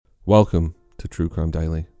Welcome to True Crime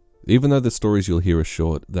Daily. Even though the stories you'll hear are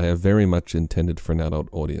short, they are very much intended for an adult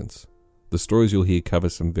audience. The stories you'll hear cover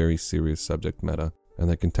some very serious subject matter, and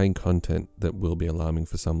they contain content that will be alarming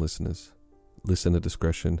for some listeners. Listener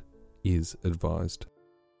discretion is advised.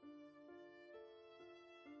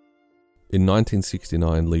 In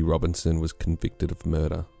 1969, Lee Robinson was convicted of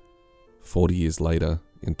murder. 40 years later,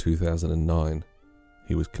 in 2009,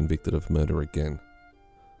 he was convicted of murder again.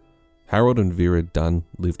 Harold and Vera Dunn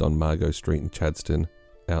lived on Margot Street in Chadstone,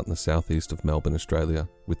 out in the southeast of Melbourne, Australia,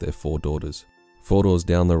 with their 4 daughters. 4 doors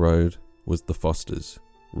down the road was the Fosters,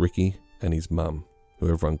 Ricky and his mum,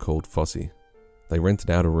 who everyone called Fossie. They rented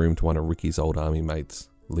out a room to one of Ricky's old army mates,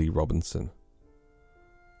 Lee Robinson.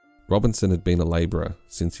 Robinson had been a labourer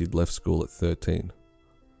since he'd left school at 13.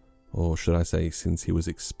 Or should I say, since he was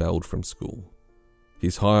expelled from school.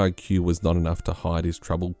 His high IQ was not enough to hide his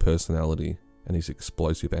troubled personality and his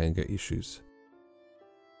explosive anger issues.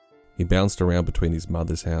 He bounced around between his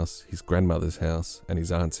mother's house, his grandmother's house, and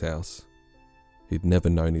his aunt's house. He'd never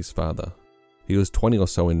known his father. He was 20 or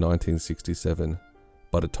so in 1967,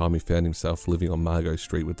 by the time he found himself living on Margot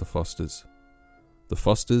Street with the Fosters. The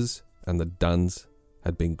Fosters and the Dunns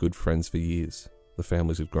had been good friends for years. The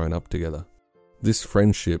families had grown up together. This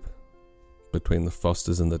friendship between the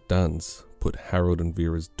Fosters and the Dunns put Harold and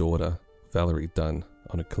Vera's daughter, Valerie Dunn,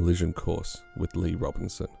 on a collision course with Lee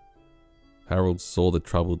Robinson. Harold saw the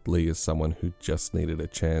troubled Lee as someone who just needed a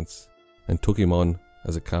chance and took him on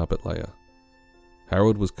as a carpet layer.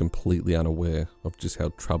 Harold was completely unaware of just how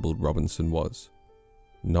troubled Robinson was.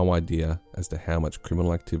 No idea as to how much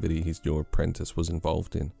criminal activity his new apprentice was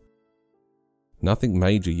involved in. Nothing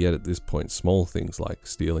major yet at this point, small things like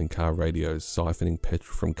stealing car radios, siphoning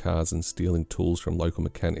petrol from cars and stealing tools from local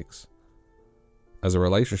mechanics. As a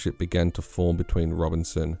relationship began to form between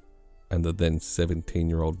Robinson and the then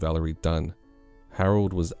 17-year-old Valerie Dunn,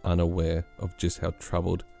 Harold was unaware of just how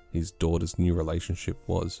troubled his daughter's new relationship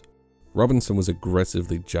was. Robinson was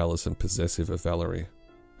aggressively jealous and possessive of Valerie.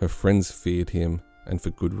 Her friends feared him, and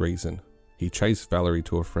for good reason. He chased Valerie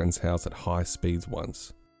to a friend's house at high speeds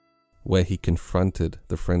once, where he confronted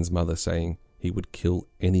the friend's mother saying he would kill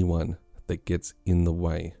anyone that gets in the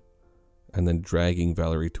way, and then dragging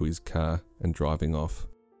Valerie to his car and driving off.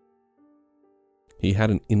 He had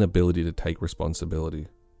an inability to take responsibility,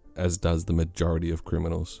 as does the majority of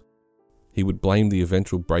criminals. He would blame the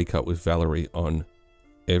eventual breakup with Valerie on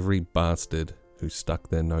every bastard who stuck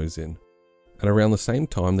their nose in. And around the same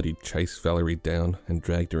time that he chased Valerie down and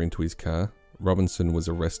dragged her into his car, Robinson was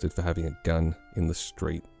arrested for having a gun in the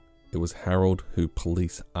street. It was Harold who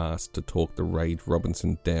police asked to talk the raged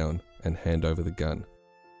Robinson down and hand over the gun.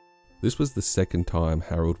 This was the second time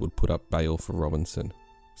Harold would put up bail for Robinson,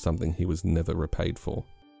 something he was never repaid for.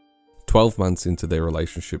 12 months into their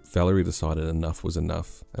relationship, Valerie decided enough was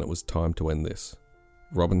enough and it was time to end this.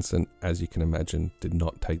 Robinson, as you can imagine, did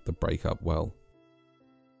not take the breakup well.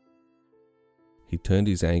 He turned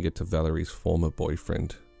his anger to Valerie's former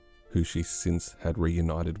boyfriend, who she since had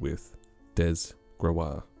reunited with, Des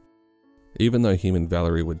Gregoire. Even though him and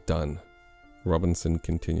Valerie were done, Robinson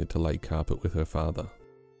continued to lay carpet with her father.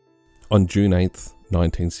 On June 8th,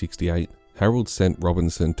 1968, Harold sent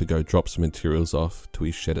Robinson to go drop some materials off to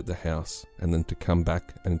his shed at the house and then to come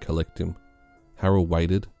back and collect him. Harold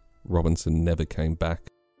waited. Robinson never came back.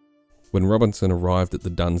 When Robinson arrived at the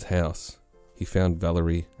Dunn's house, he found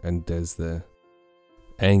Valerie and Des there.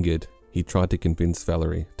 Angered, he tried to convince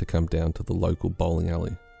Valerie to come down to the local bowling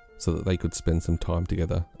alley so that they could spend some time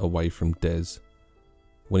together away from Des.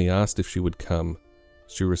 When he asked if she would come,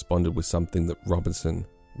 she responded with something that Robinson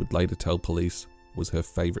would later tell police was her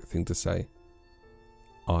favourite thing to say.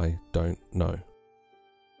 "I don't know."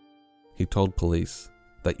 He told police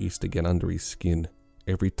that used to get under his skin.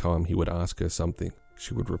 Every time he would ask her something,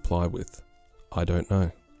 she would reply with, "I don't know."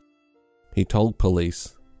 He told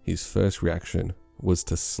police his first reaction was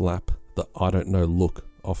to slap the "I don't know" look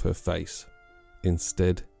off her face.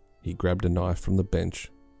 Instead, he grabbed a knife from the bench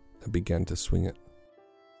and began to swing it.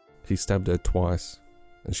 He stabbed her twice,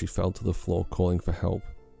 and she fell to the floor calling for help.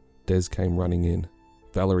 Des came running in.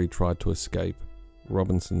 Valerie tried to escape.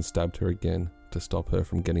 Robinson stabbed her again to stop her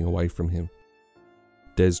from getting away from him.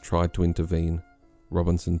 Des tried to intervene.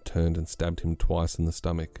 Robinson turned and stabbed him twice in the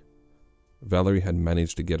stomach. Valerie had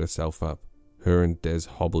managed to get herself up. Her and Des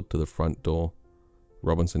hobbled to the front door.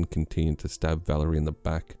 Robinson continued to stab Valerie in the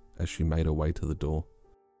back as she made her way to the door.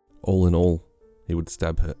 All in all, he would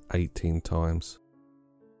stab her 18 times.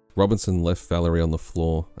 Robinson left Valerie on the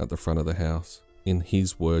floor at the front of the house. In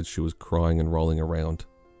his words, she was crying and rolling around.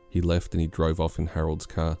 He left and he drove off in Harold's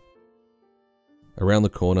car. Around the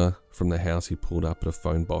corner from the house, he pulled up at a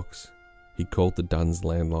phone box. He He called the Dunn's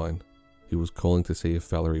landline. He was calling to see if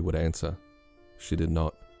Valerie would answer. She did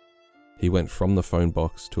not. He went from the phone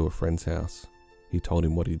box to a friend's house. He told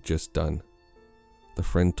him what he'd just done. The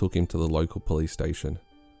friend took him to the local police station.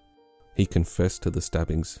 He confessed to the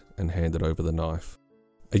stabbings and handed over the knife.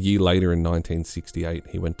 A year later in 1968,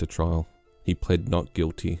 he went to trial. He pled not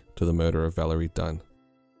guilty to the murder of Valerie Dunn.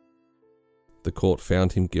 The court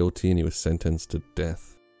found him guilty and he was sentenced to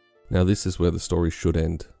death. Now this is where the story should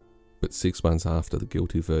end, but 6 months after the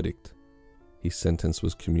guilty verdict, his sentence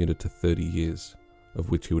was commuted to 30 years, of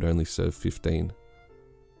which he would only serve 15.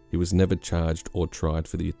 He was never charged or tried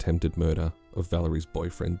for the attempted murder of Valerie's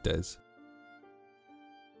boyfriend Des.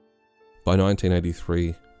 By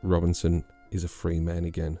 1983, Robinson is a free man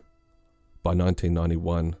again. By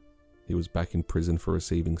 1991, he was back in prison for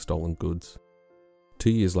receiving stolen goods. 2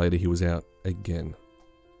 years later, he was out again,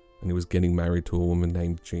 and he was getting married to a woman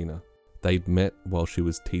named Gina. They'd met while she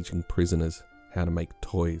was teaching prisoners how to make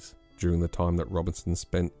toys during the time that Robinson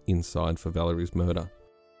spent inside for Valerie's murder.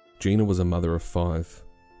 Gina was a mother of 5.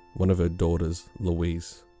 One of her daughters,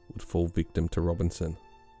 Louise, would fall victim to Robinson.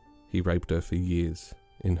 He raped her for years,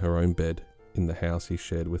 in her own bed, in the house he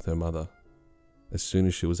shared with her mother. As soon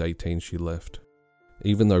as she was 18, she left.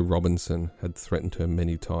 Even though Robinson had threatened her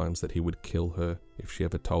many times that he would kill her if she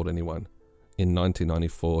ever told anyone, in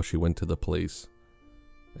 1994 she went to the police,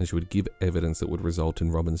 and she would give evidence that would result in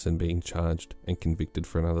Robinson being charged and convicted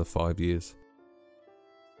for another 5 years.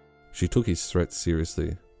 She took his threats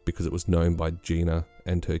seriously because it was known by Gina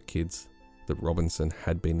and her kids that Robinson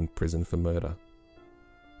had been in prison for murder.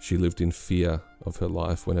 She lived in fear of her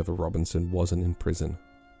life whenever Robinson wasn't in prison.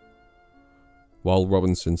 While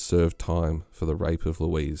Robinson served time for the rape of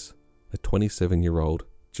Louise, a 27-year-old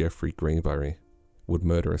Jeffrey Greenbury would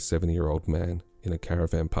murder a 70-year-old man in a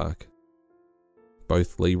caravan park.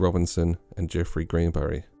 Both Lee Robinson and Jeffrey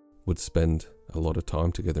Greenbury would spend a lot of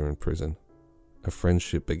time together in prison. A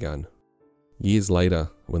friendship began. Years later,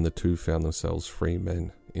 when the two found themselves free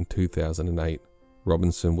men, in 2008,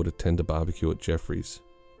 Robinson would attend a barbecue at Jeffrey's.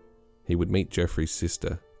 He would meet Jeffrey's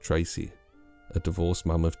sister, Tracey, a divorced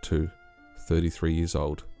mum of 2, 33 years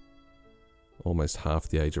old, almost half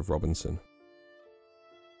the age of Robinson.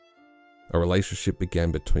 A relationship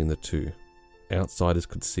began between the two. Outsiders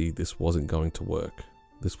could see this wasn't going to work.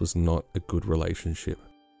 This was not a good relationship.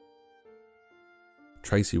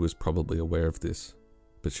 Tracey was probably aware of this,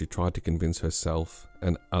 but she tried to convince herself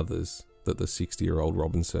and others that the 60-year-old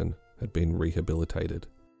Robinson had been rehabilitated.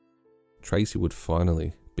 Tracey would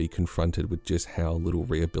finally be confronted with just how little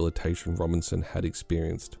rehabilitation Robinson had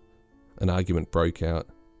experienced. An argument broke out,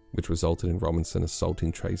 which resulted in Robinson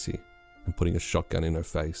assaulting Tracey and putting a shotgun in her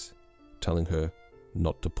face, telling her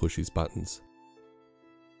not to push his buttons.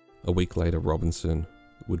 A week later, Robinson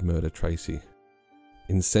would murder Tracey.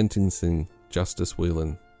 In sentencing, Justice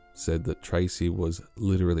Whelan said that Tracey was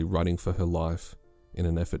literally running for her life in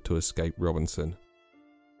an effort to escape Robinson.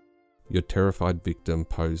 Your terrified victim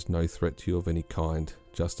posed no threat to you of any kind,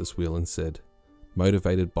 Justice Whelan said.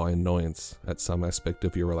 Motivated by annoyance at some aspect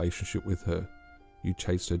of your relationship with her, you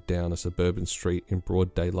chased her down a suburban street in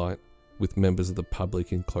broad daylight with members of the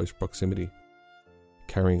public in close proximity,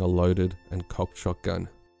 carrying a loaded and cocked shotgun.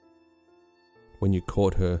 When you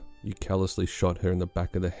caught her, you callously shot her in the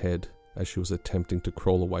back of the head as she was attempting to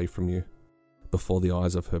crawl away from you, before the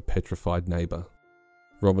eyes of her petrified neighbour.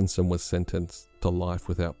 Robinson was sentenced to life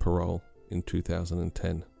without parole in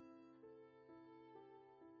 2010.